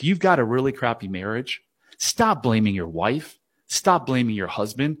you've got a really crappy marriage, stop blaming your wife. Stop blaming your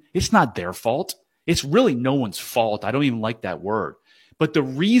husband. It's not their fault. It's really no one's fault. I don't even like that word. But the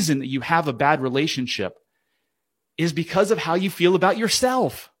reason that you have a bad relationship is because of how you feel about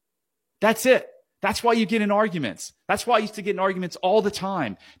yourself. That's it. That's why you get in arguments. That's why I used to get in arguments all the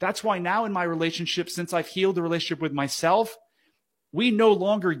time. That's why now in my relationship, since I've healed the relationship with myself, we no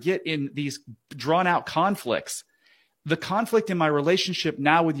longer get in these drawn out conflicts. The conflict in my relationship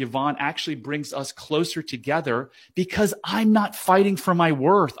now with Yvonne actually brings us closer together because I'm not fighting for my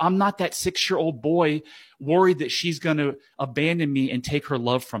worth. I'm not that 6-year-old boy worried that she's going to abandon me and take her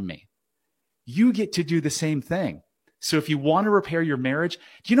love from me. You get to do the same thing. So if you want to repair your marriage,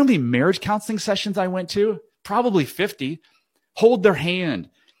 do you know how many marriage counseling sessions I went to? Probably 50. Hold their hand.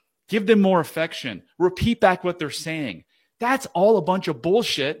 Give them more affection. Repeat back what they're saying. That's all a bunch of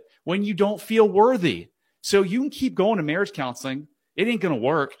bullshit when you don't feel worthy. So you can keep going to marriage counseling. It ain't going to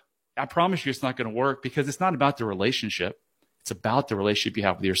work. I promise you it's not going to work because it's not about the relationship. It's about the relationship you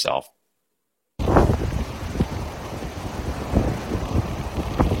have with yourself.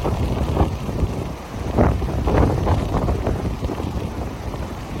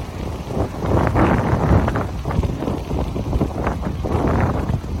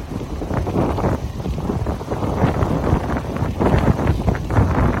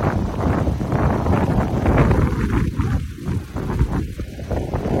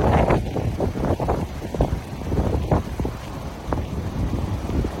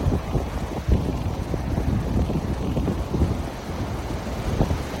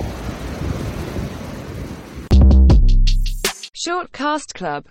 Shortcast Club